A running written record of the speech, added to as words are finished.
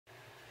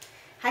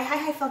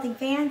Hi, felting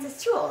fans,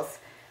 it's Jules.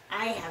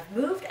 I have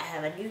moved, I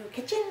have a new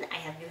kitchen, I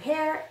have new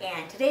hair,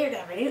 and today you're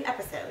going to have a new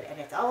episode, and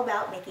it's all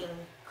about making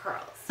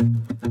curls.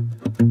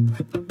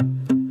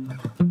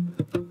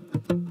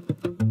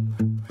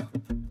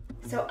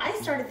 So I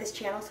started this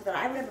channel so that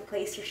I would have a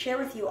place to share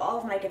with you all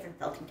of my different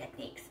felting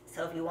techniques.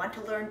 So if you want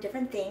to learn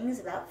different things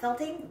about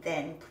felting,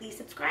 then please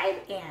subscribe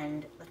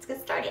and let's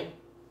get started.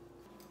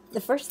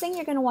 The first thing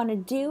you're going to want to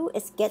do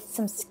is get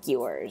some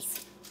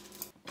skewers.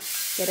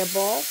 Get a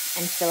bowl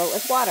and fill it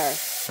with water.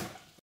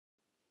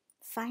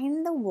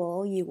 Find the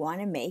wool you want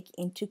to make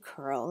into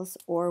curls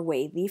or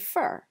wavy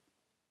fur.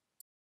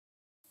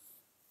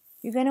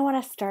 You're going to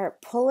want to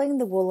start pulling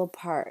the wool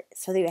apart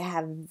so that you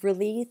have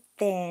really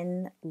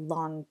thin,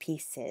 long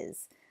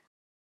pieces.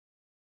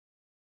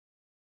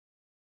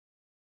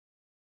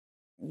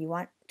 You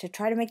want to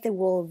try to make the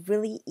wool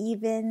really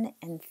even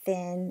and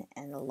thin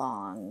and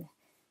long.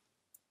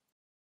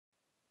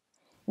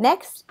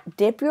 Next,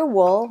 dip your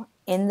wool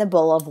in the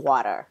bowl of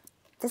water.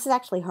 This is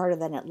actually harder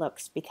than it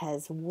looks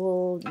because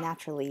wool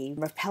naturally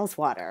repels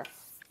water.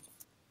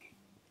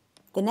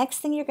 The next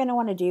thing you're going to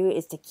want to do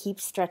is to keep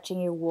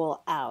stretching your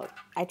wool out.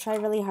 I try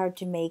really hard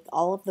to make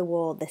all of the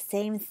wool the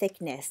same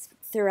thickness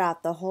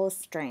throughout the whole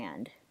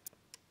strand.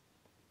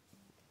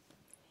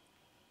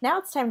 Now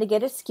it's time to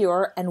get a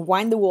skewer and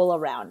wind the wool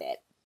around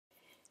it.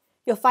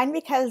 You'll find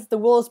because the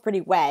wool is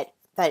pretty wet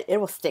that it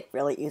will stick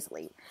really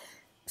easily.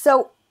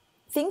 So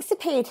things to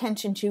pay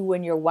attention to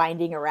when you're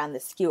winding around the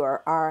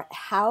skewer are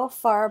how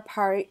far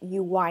apart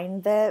you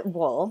wind the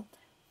wool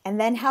and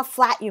then how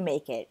flat you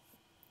make it.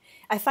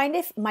 I find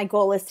if my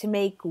goal is to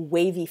make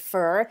wavy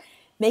fur,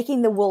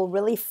 making the wool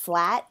really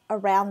flat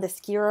around the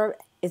skewer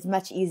is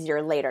much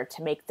easier later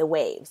to make the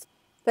waves.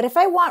 But if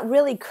I want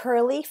really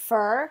curly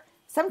fur,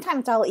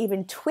 sometimes I'll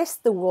even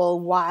twist the wool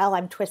while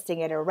I'm twisting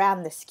it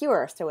around the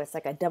skewer, so it's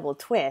like a double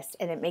twist,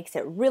 and it makes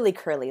it really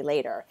curly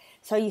later.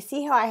 So you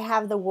see how I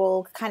have the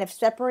wool kind of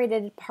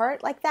separated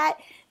apart like that?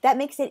 That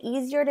makes it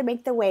easier to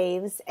make the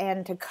waves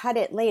and to cut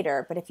it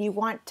later, but if you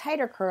want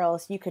tighter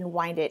curls, you can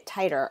wind it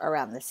tighter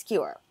around the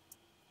skewer.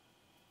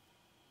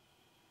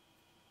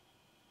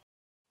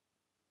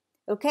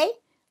 Okay,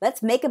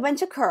 let's make a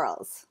bunch of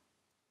curls.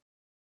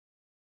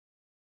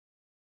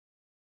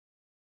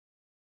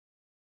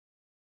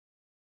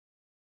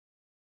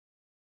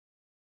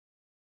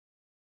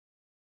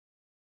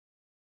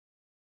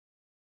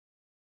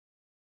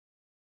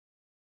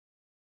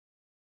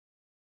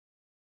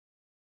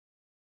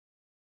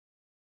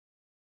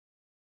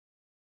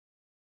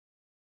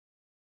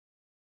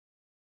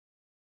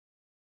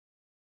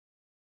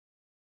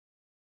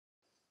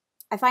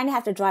 I find I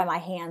have to dry my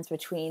hands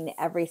between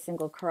every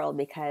single curl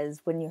because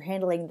when you're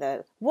handling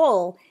the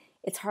wool,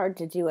 it's hard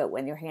to do it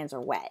when your hands are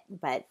wet,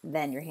 but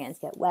then your hands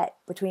get wet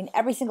between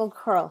every single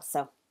curl.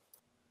 So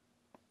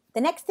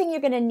the next thing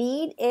you're going to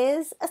need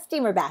is a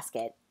steamer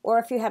basket, or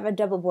if you have a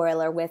double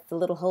boiler with the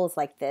little holes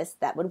like this,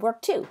 that would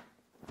work too.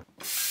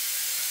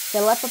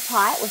 Fill up a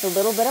pot with a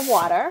little bit of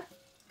water.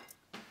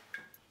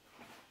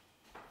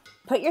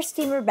 Put your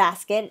steamer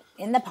basket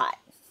in the pot.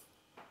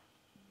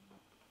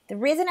 The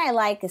reason I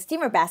like a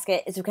steamer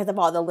basket is because of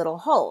all the little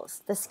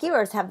holes. The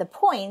skewers have the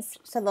points,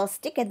 so they'll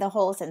stick in the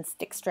holes and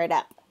stick straight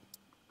up.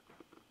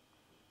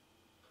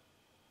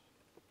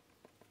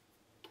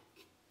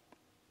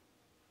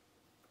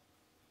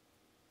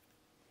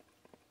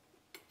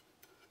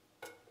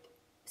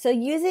 So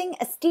using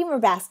a steamer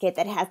basket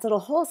that has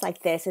little holes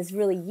like this is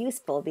really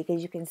useful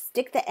because you can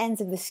stick the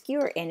ends of the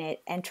skewer in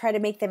it and try to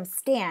make them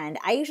stand.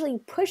 I usually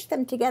push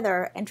them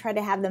together and try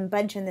to have them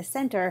bunch in the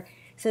center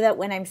so that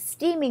when I'm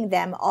steaming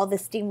them, all the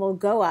steam will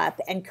go up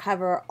and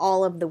cover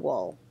all of the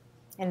wool.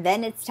 And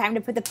then it's time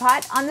to put the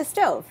pot on the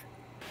stove.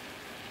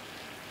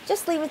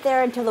 Just leave it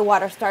there until the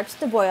water starts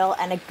to boil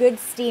and a good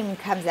steam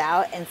comes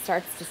out and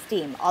starts to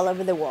steam all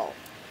over the wool.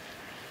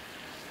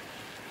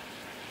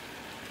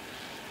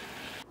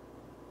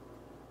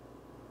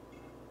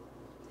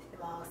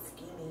 All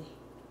steamy.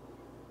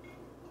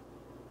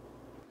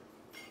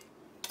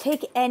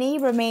 Take any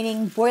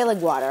remaining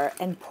boiling water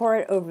and pour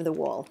it over the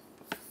wool.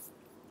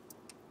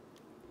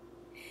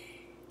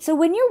 So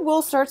when your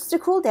wool starts to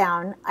cool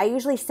down, I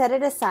usually set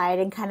it aside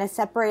and kind of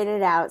separate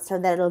it out so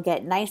that it'll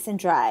get nice and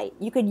dry.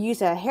 You could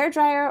use a hair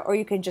dryer or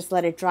you can just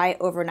let it dry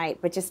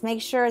overnight, but just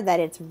make sure that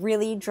it's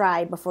really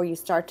dry before you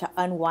start to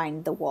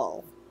unwind the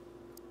wool.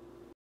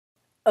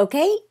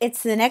 Okay,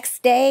 it's the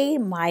next day.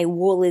 My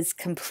wool is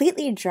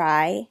completely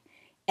dry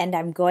and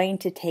I'm going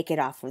to take it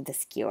off of the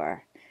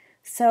skewer.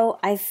 So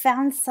I've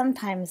found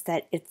sometimes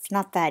that it's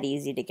not that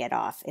easy to get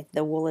off if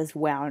the wool is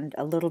wound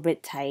a little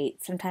bit tight.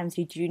 Sometimes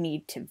you do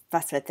need to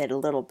fuss with it a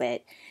little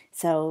bit.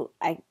 So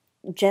I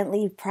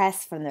gently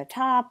press from the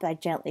top, I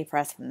gently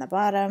press from the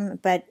bottom,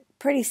 but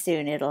pretty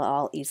soon it'll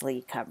all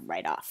easily come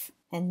right off.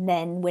 And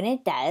then when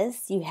it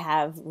does, you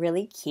have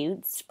really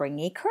cute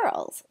springy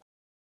curls.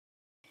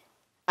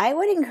 I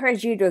would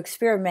encourage you to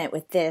experiment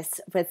with this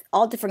with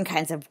all different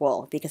kinds of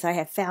wool because I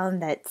have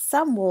found that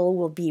some wool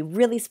will be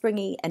really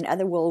springy and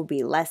other wool will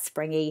be less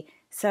springy.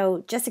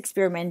 So just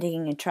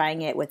experimenting and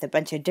trying it with a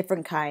bunch of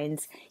different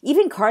kinds,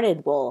 even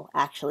carded wool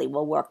actually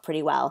will work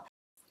pretty well.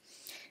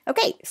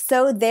 Okay,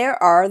 so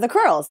there are the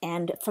curls,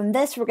 and from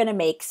this we're going to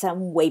make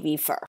some wavy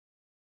fur.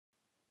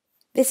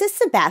 This is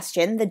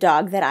Sebastian, the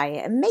dog that I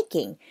am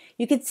making.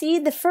 You can see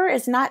the fur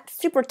is not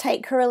super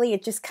tight curly,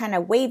 it's just kind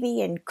of wavy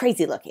and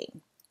crazy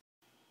looking.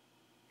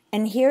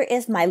 And here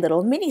is my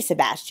little mini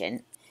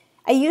Sebastian.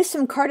 I used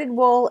some carded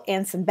wool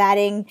and some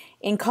batting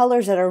in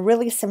colors that are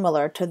really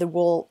similar to the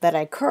wool that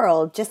I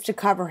curled just to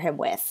cover him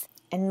with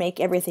and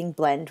make everything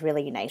blend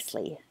really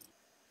nicely.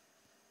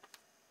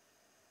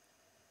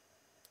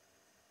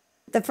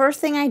 The first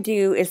thing I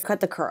do is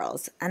cut the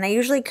curls, and I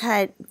usually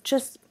cut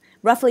just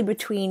roughly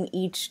between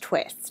each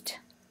twist.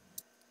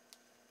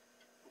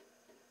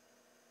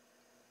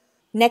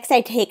 Next,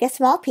 I take a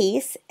small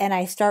piece and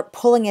I start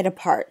pulling it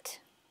apart.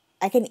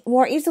 I can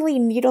more easily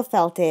needle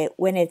felt it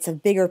when it's a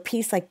bigger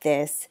piece like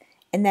this,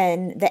 and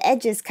then the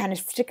edges kind of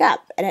stick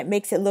up and it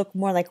makes it look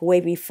more like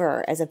wavy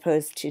fur as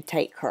opposed to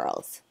tight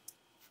curls.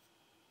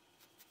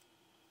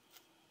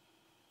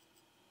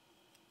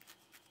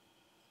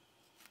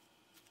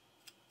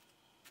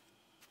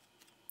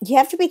 You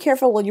have to be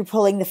careful when you're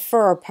pulling the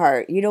fur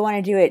apart. You don't want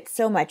to do it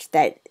so much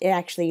that it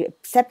actually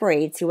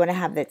separates. You want to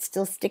have that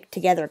still stick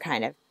together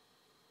kind of.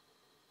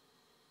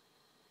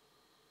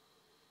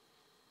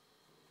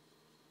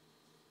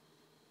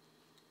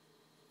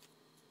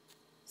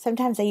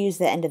 Sometimes I use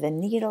the end of the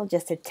needle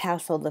just to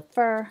tousle the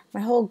fur.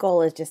 My whole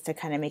goal is just to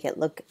kind of make it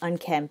look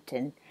unkempt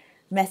and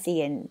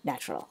messy and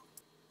natural.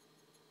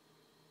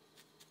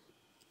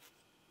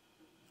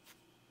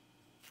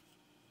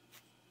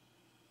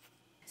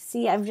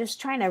 See, I'm just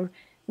trying to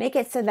make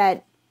it so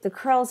that the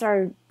curls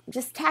are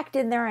just tacked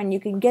in there and you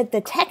can get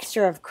the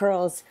texture of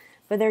curls,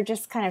 but they're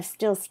just kind of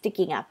still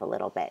sticking up a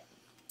little bit.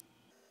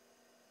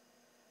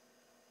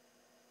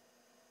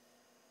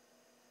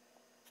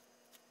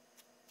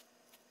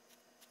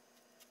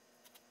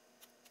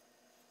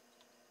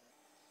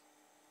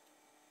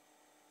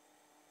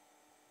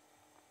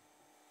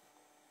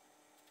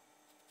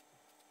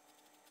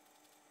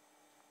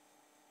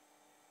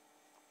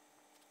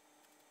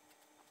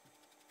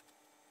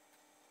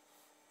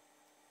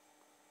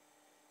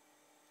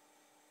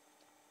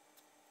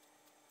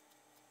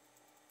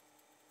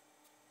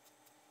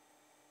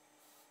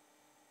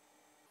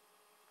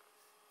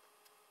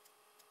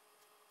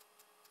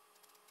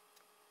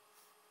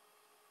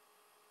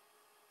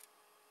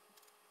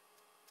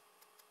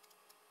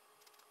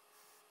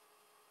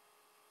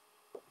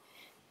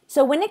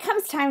 So when it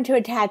comes time to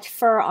attach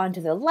fur onto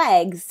the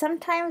legs,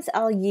 sometimes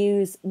I'll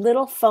use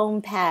little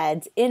foam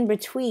pads in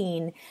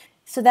between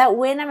so that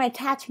when I'm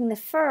attaching the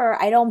fur,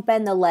 I don't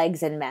bend the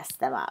legs and mess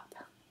them up.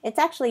 It's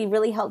actually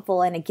really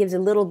helpful and it gives a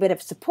little bit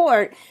of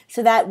support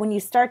so that when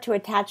you start to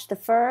attach the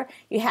fur,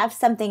 you have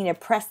something to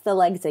press the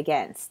legs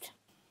against.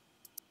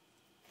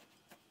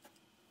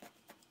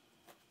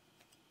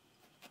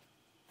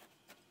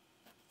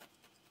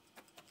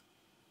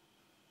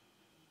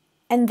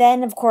 And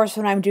then, of course,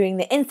 when I'm doing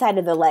the inside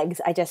of the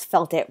legs, I just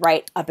felt it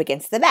right up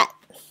against the mat.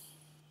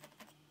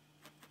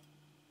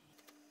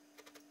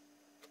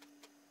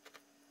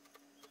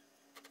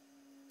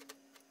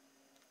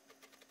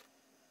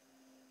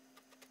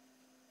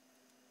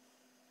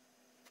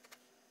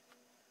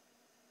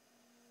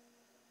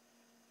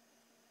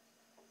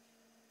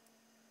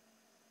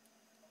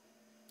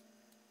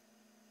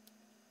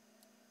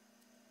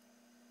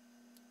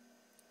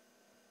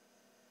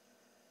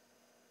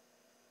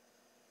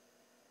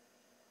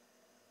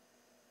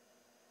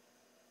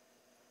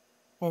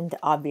 And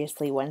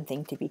obviously one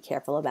thing to be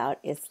careful about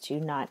is to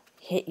not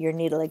hit your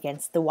needle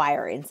against the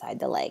wire inside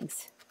the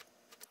legs.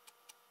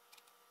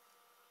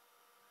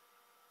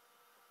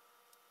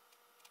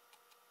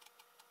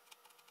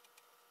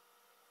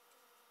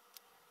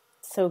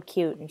 So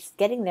cute. It's just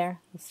getting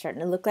there. It's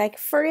starting to look like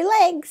furry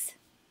legs.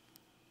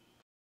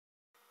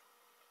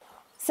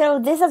 So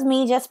this is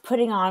me just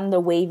putting on the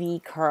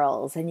wavy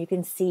curls, and you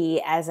can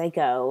see as I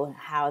go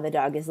how the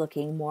dog is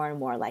looking more and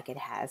more like it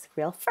has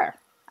real fur.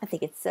 I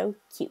think it's so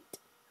cute.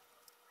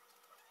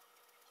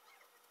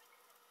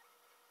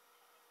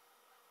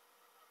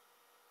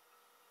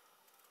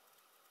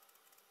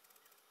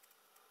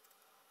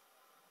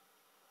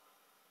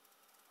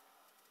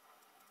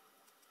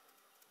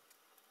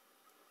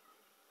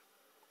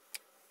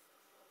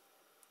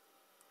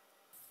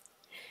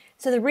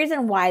 So the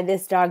reason why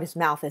this dog's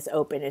mouth is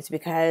open is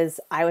because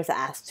I was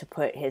asked to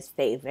put his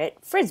favorite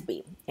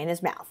frisbee in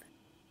his mouth.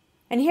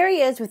 And here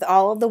he is with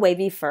all of the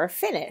wavy fur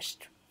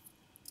finished.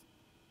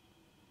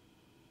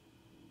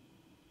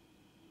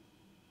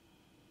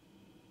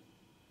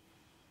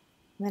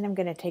 And then I'm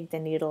going to take the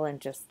needle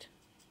and just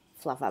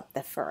fluff up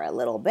the fur a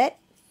little bit.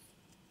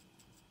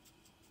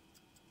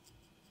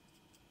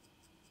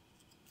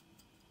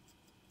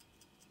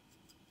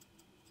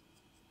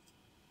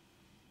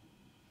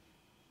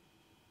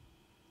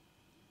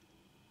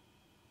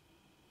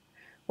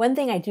 One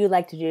thing I do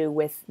like to do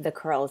with the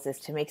curls is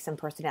to make some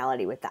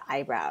personality with the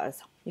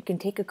eyebrows. You can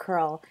take a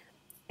curl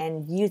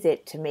and use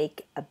it to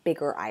make a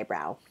bigger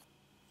eyebrow.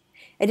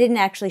 I didn't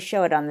actually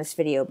show it on this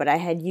video, but I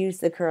had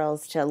used the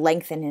curls to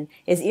lengthen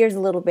his ears a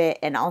little bit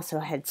and also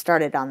had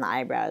started on the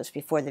eyebrows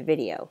before the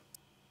video.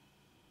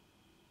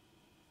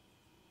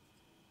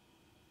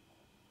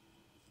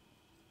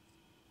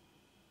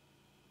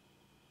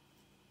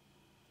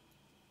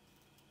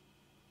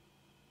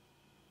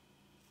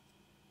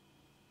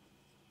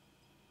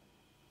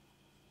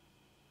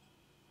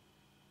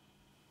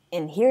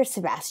 And here's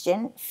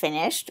Sebastian,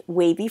 finished,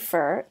 wavy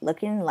fur,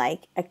 looking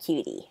like a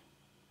cutie.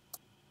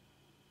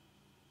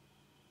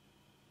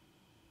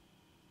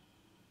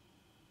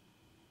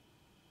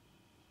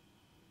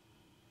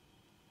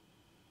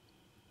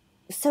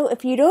 So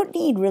if you don't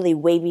need really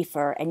wavy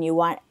fur and you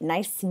want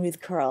nice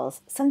smooth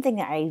curls, something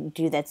that I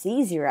do that's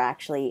easier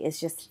actually is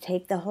just to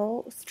take the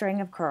whole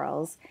string of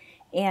curls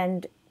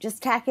and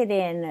just tack it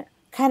in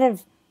kind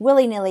of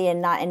willy-nilly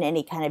and not in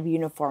any kind of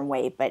uniform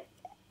way, but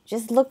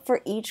just look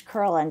for each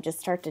curl and just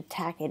start to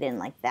tack it in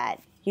like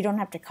that. You don't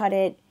have to cut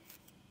it.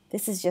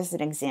 This is just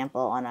an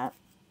example on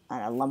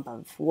a lump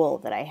of wool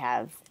that I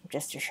have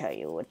just to show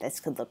you what this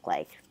could look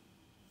like.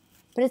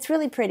 But it's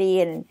really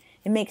pretty and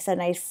it makes a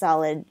nice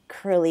solid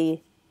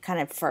curly kind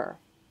of fur.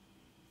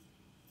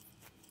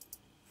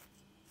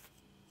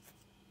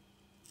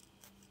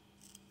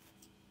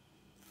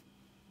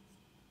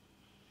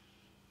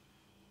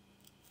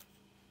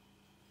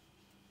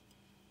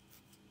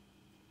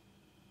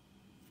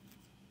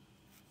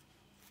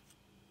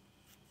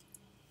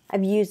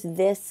 I've used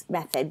this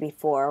method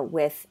before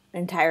with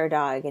an entire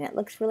dog and it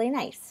looks really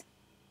nice.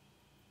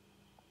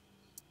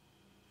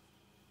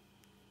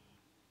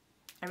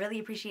 I really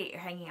appreciate your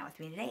hanging out with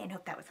me today and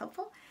hope that was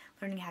helpful,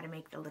 learning how to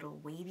make the little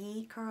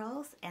wavy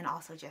curls and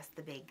also just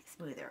the big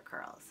smoother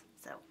curls.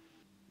 So,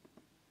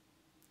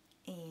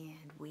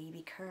 and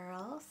wavy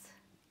curls.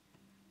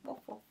 Woof,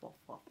 woof, woof,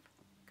 woof.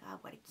 God,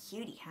 what a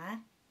cutie, huh?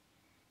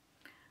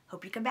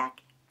 Hope you come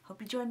back.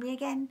 Hope you join me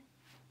again.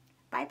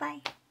 Bye-bye.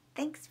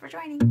 Thanks for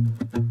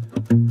joining.